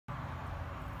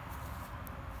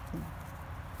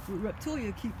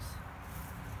Reptilya keeps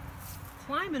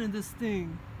climbing in this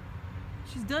thing.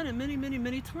 She's done it many, many,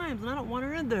 many times, and I don't want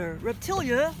her in there.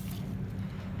 Reptilya,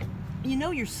 you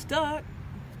know you're stuck.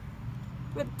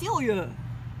 Reptilya,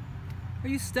 are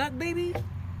you stuck, baby?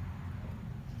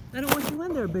 I don't want you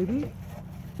in there, baby.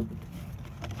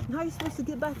 How are you supposed to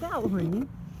get back out, honey?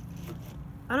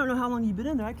 I don't know how long you've been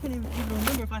in there. I can't even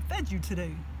remember if I fed you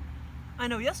today. I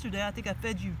know yesterday I think I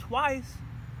fed you twice.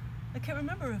 I can't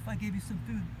remember if I gave you some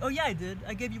food. Oh yeah, I did.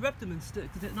 I gave you Reptilya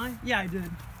sticks, didn't I? Yeah, I did.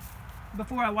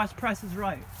 Before I watched Price is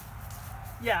Right.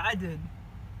 Yeah, I did.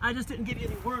 I just didn't give you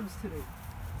any worms today.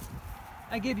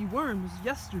 I gave you worms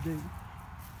yesterday.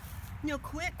 Now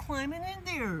quit climbing in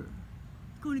there.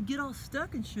 It's going to get all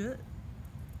stuck and shit.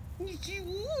 Yes, you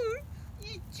are.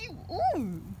 Yes, you are.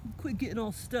 Quit getting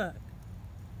all stuck.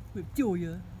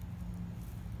 Reptilya.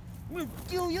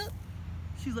 Reptilya.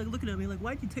 She's like looking at me like,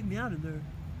 why'd you take me out of there?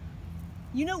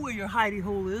 You know where your hidey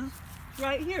hole is.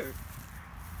 Right here.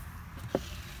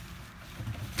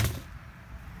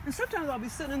 And sometimes I'll be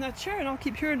sitting in that chair and I'll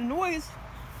keep hearing the noise.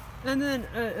 And then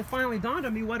it finally dawned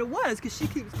on me what it was, because she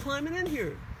keeps climbing in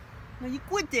here. Now you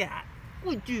quit that.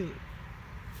 Would you?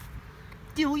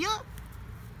 Reptilya?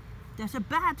 That's a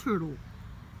bad turtle.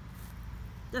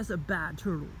 That's a bad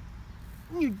turtle.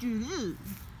 You do this,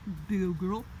 big old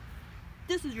girl.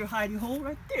 This is your hidey hole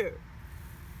right there.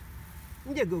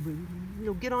 There you go, baby. You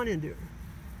know, get on in there.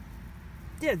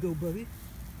 There you go, baby.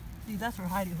 See, that's her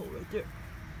hidey hole right there.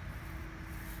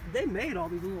 They made all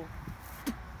these little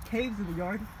caves in the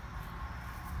yard.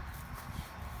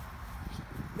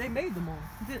 They made them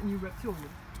all, didn't you, Reptilya?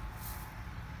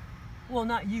 Well,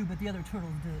 not you, but the other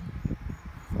turtles did.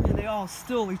 And they all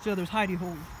stole each other's hidey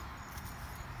holes.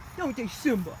 Don't they,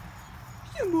 Simba?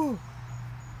 Simba!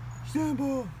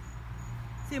 Simba!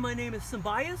 Say my name is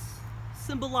Simbias,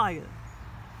 Simbalaya,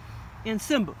 and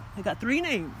Simba. I got 3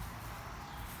 names.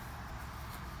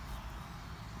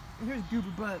 And here's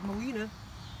Goober Butt Melina.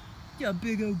 Yeah,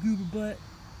 big old goober butt.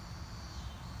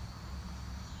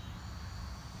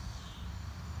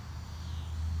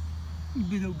 You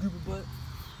big old goober butt.